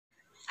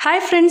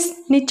Hi friends,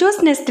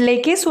 നിച്ചോസ്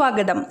നെസ്റ്റിലേക്ക്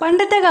സ്വാഗതം.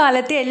 പണ്ടത്തെ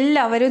കാലത്ത്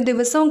എല്ലാവരും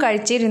ദിവസവും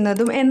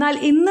കഴിച്ചിരുന്നതും എന്നാൽ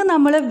ഇന്ന്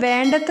നമ്മൾ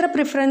വേണ്ടത്ര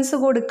പ്രിഫറൻസ്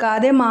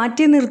കൊടുക്കാതെ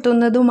മാറ്റി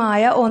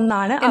നിർത്തുന്നതുമായ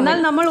ഒന്നാണ്. എന്നാൽ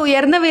നമ്മൾ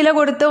ഉയർന്ന വില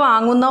കൊടുത്ത്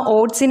വാങ്ങുന്ന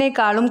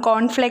ഓട്സിനേക്കാളും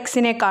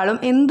കോൺഫ്ലെക്സിനേക്കാളും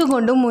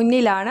എന്തുകൊണ്ടും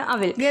മുന്നിലാണ്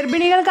അവൽ.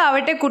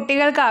 ഗർഭിണികൾക്കാവട്ടെ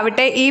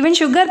കുട്ടികൾക്കാവട്ടെ ഈവൻ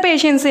ഷുഗർ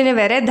പേഷ്യൻസിന്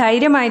വരെ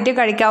ധൈര്യമായിട്ട്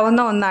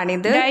കഴിക്കാവുന്ന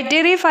ഒന്നാണിത്.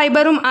 ഡയറ്ററി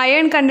ഫൈബറും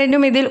അയൺ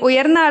കണ്ടന്റും ഇതിൽ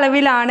ഉയർന്ന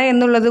അളവിലാണ്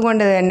എന്നുള്ളത്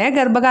കൊണ്ട് തന്നെ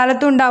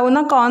ഗർഭകാലത്ത്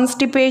ഉണ്ടാകുന്ന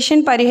കോൺസ്റ്റിപ്പേഷൻ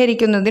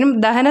പരിഹരിക്കുന്നതിനും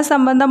ദഹന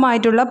സംബന്ധമായിട്ടുള്ള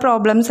പ്രോബ്ലംസ്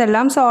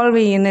എല്ലാം സോൾവ്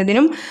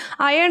ചെയ്യുന്നതിനും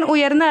അയൺ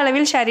ഉയർന്ന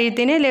അളവിൽ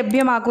ശരീരത്തിന്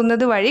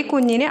ലഭ്യമാക്കുന്നത് വഴി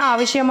കുഞ്ഞിന്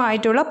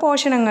ആവശ്യമായിട്ടുള്ള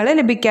പോഷണങ്ങൾ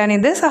ലഭിക്കാൻ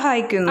ഇത്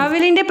സഹായിക്കുന്നു.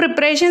 അവലിന്റെ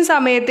പ്രിപ്പറേഷൻ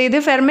സമയത്ത് ഇത്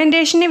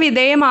ഫെർമെന്റേഷന്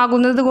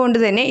വിധേയമാകുന്നത് കൊണ്ട്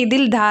തന്നെ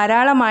ഇതിൽ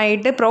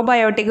ധാരാളമായിട്ട്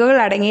പ്രോബയോട്ടിക്കുകൾ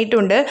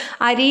അടങ്ങിയിട്ടുണ്ട്.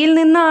 അരിയിൽ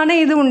നിന്നാണ്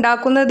ഇത്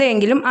ഉണ്ടാക്കുന്നത്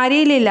എങ്കിലും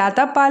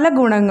അരിയിലില്ലാത്ത പല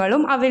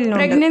ഗുണങ്ങളും അവലിനുണ്ട്.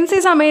 പ്രഗ്നൻസി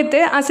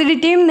സമയത്ത്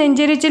അസിഡിറ്റിയും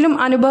നെഞ്ചരിച്ചിലും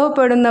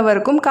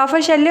അനുഭവപ്പെടുന്നവർക്കും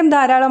കഫശല്യം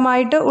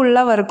ധാരാളമായിട്ട്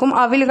ഉള്ളവർക്കും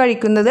അവൽ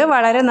കഴിക്കുന്നത്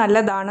വളരെ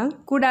നല്ലതാണ്.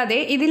 കൂടാതെ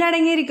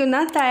ഇതിലടങ്ങിയിരിക്കുന്ന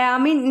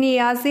തയാമിൻ,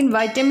 നിയാസിൻ,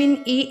 വൈറ്റമിൻ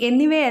ഇ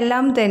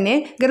എന്നിവയെല്ലാം തന്നെ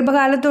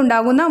ഗർഭകാലത്ത്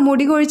ഉണ്ടാകുന്ന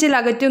മുടി കൊഴിച്ചിൽ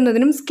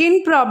അകറ്റുന്നതിനും സ്കിൻ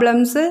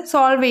പ്രോബ്ലംസ്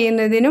സോൾവ്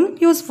ചെയ്യുന്നതിനും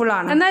യൂസ്ഫുൾ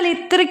ആണ്. എന്നാൽ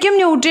ഇത്രയ്ക്കും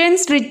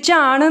ന്യൂട്രിയൻസ് റിച്ച്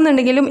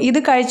ആണെന്നുണ്ടെങ്കിലും ഇത്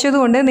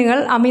കഴിച്ചതുകൊണ്ട് നിങ്ങൾ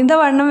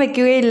അമിതവണ്ണം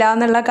വെക്കുകയില്ല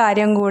എന്നുള്ള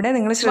കാര്യം കൂടെ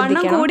നിങ്ങൾ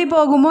ശ്രദ്ധിക്കണം. വണ്ണം കൂടി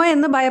പോകുമോ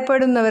എന്ന്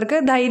ഭയപ്പെടുന്നവർക്ക്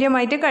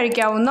ധൈര്യമായിട്ട്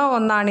കഴിക്കാവുന്ന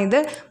ഒന്നാണിത്.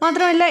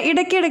 മാത്രമല്ല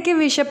ഇടയ്ക്കിടയ്ക്ക്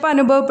വിശപ്പ്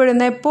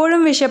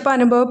എപ്പോഴും വിശപ്പ്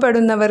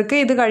അനുഭവപ്പെടുന്നവർക്ക്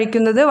ഇത്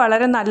കഴിക്കുന്നത്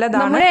വളരെ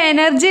നല്ലതാണ്. നമ്മുടെ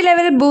എനർജി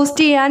ലെവൽ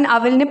ബൂസ്റ്റ് ചെയ്യാൻ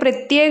അവലിന്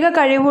പ്രത്യേക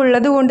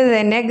കഴിവുള്ളത് കൊണ്ട്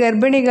തന്നെ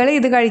ഗർഭിണികൾ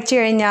ഇത് കഴിച്ചു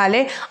കഴിഞ്ഞാൽ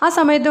ആ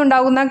സമയത്ത്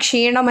ഉണ്ടാകുന്ന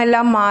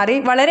ക്ഷീണമെല്ലാം മാറി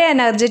വളരെ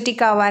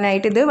എനർജറ്റിക്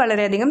ആവാനായിട്ട് ഇത്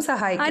വളരെയധികം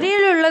സഹായിക്കും.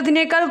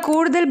 അരിയിലുള്ളതിനേക്കാൾ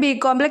കൂടുതൽ B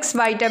complex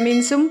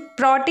വൈറ്റമിൻസും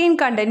protein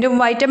കണ്ടന്റും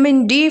vitamin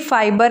D,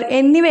 fibre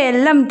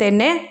എന്നിവയെല്ലാം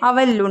തന്നെ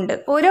അവലിലുണ്ട്.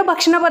 ഓരോ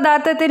ഭക്ഷണ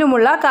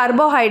പദാർത്ഥത്തിനുമുള്ള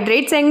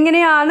കാർബോഹൈഡ്രേറ്റ്സ്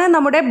എങ്ങനെയാണ്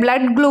നമ്മുടെ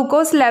ബ്ലഡ്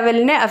ഗ്ലൂക്കോസ്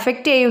ലെവലിനെ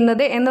എഫക്റ്റ്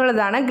ചെയ്യുന്നത്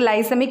എന്നുള്ളതാണ്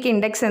ഗ്ലൈസമിക്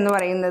ഇൻഡെക്സ് എന്ന്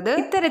പറയുന്നത്.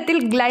 ഇത്തരത്തിൽ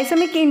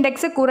ഗ്ലൈസമിക്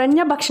ഇൻഡെക്സ്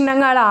കുറഞ്ഞ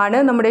ഭക്ഷണങ്ങളാണ്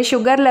നമ്മുടെ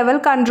ഷുഗർ ലെവൽ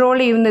കൺട്രോൾ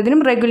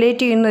ചെയ്യുന്നതിനും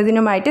റെഗുലേറ്റ്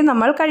ചെയ്യുന്നതിനുമായിട്ട്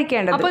നമ്മൾ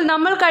കഴിക്കേണ്ടത്. അപ്പോൾ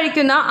നമ്മൾ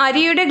കഴിക്കുന്ന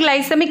അരിയുടെ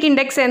ഗ്ലൈസമിക്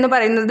ഇൻഡെക്സ് എന്ന്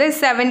പറയുന്നത്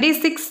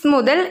 76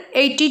 മുതൽ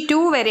 82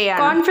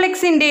 വരെയാണ്.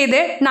 കോൺഫ്ലെക്സിൻ്റെത്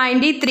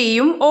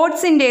 93യും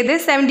ഓട്സിൻ്റെത്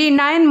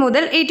 79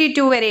 മുതൽ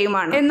 82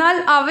 വരെയുമാണ്. എന്നാൽ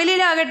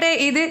അവലിലാകട്ടെ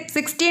ഇത്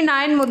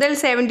 69 മുതൽ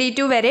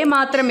 72 വരെ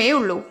മാത്രമേ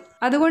ഉള്ളൂ.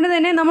 അതുകൊണ്ട്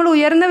തന്നെ നമ്മൾ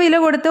ഉയർന്ന വില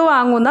കൊടുത്ത്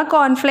വാങ്ങുന്ന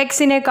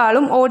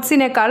കോൺഫ്ലെക്സിനേക്കാളും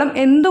ഓട്സിനേക്കാളും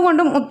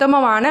എന്തുകൊണ്ടും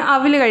ഉത്തമമാണ്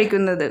അവൽ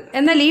കഴിക്കുന്നത്.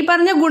 എന്നാൽ ഈ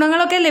പറഞ്ഞ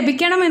ഗുണങ്ങളൊക്കെ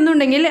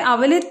ലഭിക്കണമെന്നുണ്ടെങ്കിൽ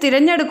അവൽ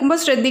തിരഞ്ഞെടുക്കുമ്പോൾ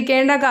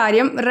ശ്രദ്ധിക്കേണ്ട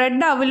കാര്യം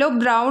റെഡ് അവലോ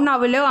ബ്രൗൺ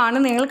അവലോ ആണ്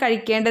നിങ്ങൾ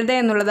കഴിക്കേണ്ടത്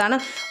എന്നുള്ളതാണ്.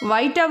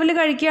 വൈറ്റ് അവൽ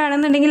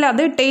കഴിക്കുകയാണെന്നുണ്ടെങ്കിൽ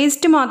അത്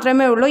ടേസ്റ്റ്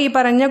മാത്രമേ ഉള്ളൂ. ഈ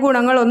പറഞ്ഞ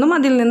ഗുണങ്ങളൊന്നും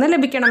അതിൽ നിന്ന്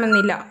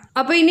ലഭിക്കണമെന്നില്ല.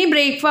 അപ്പോൾ ഇനി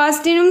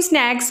ബ്രേക്ക്ഫാസ്റ്റിനും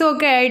സ്നാക്സും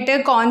ഒക്കെ ആയിട്ട്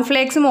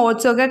കോൺഫ്ലേക്സും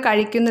ഓട്സും ഒക്കെ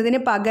കഴിക്കുന്നതിന്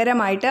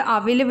പകരമായിട്ട്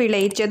അവൽ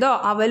വിളയിച്ചതോ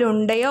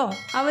അവലുണ്ടയോ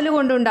അവൽ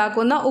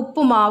കൊണ്ടുണ്ടാക്കുന്ന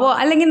ഉപ്പുമാവോ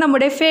അല്ലെങ്കിൽ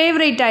നമ്മുടെ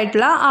ഫേവറേറ്റ്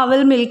ആയിട്ടുള്ള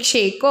അവൽ മിൽക്ക്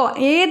ഷേക്കോ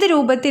ഏത്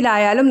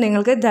രൂപത്തിലായാലും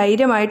നിങ്ങൾക്ക്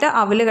ധൈര്യമായിട്ട്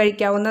അവൽ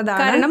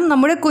കഴിക്കാവുന്നതാണ്. കാരണം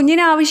നമ്മുടെ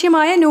കുഞ്ഞിന്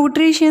ആവശ്യമായ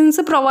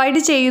ന്യൂട്രീഷ്യൻസ്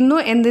പ്രൊവൈഡ് ചെയ്യുന്നു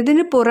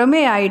എന്നതിന്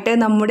പുറമേ ആയിട്ട്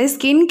നമ്മുടെ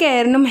സ്കിൻ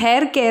കെയറിനും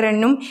ഹെയർ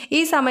കെയറിനും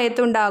ഈ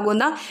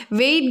സമയത്തുണ്ടാകുന്ന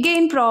വെയിറ്റ്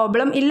ഗെയിൻ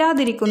പ്രോബ്ലം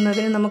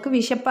ഇല്ലാതിരിക്കുന്നതിന് നമുക്ക്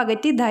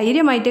വിശപ്പകറ്റി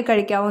ധൈര്യമായിട്ട്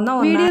കഴിക്കാവുന്ന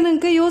ഒന്നാണ്.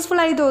 നിങ്ങൾക്ക് യൂസ്ഫുൾ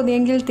ആയി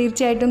തോന്നിയെങ്കിൽ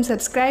തീർച്ചയായിട്ടും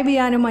സബ്സ്ക്രൈബ്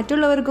ചെയ്യാനും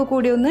മറ്റുള്ളവർക്ക്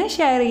കൂടി ഒന്ന്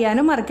ഷെയർ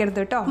ചെയ്യാനും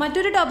മറക്കരുത് കേട്ടോ.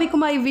 മറ്റൊരു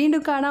ടോപ്പിക്കുമായി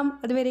വീണ്ടും കാണാം.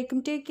 അതുവരേക്കും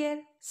ടേക്ക് കെയർ.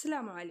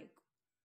 അസ്സലാമു അലൈക്കും.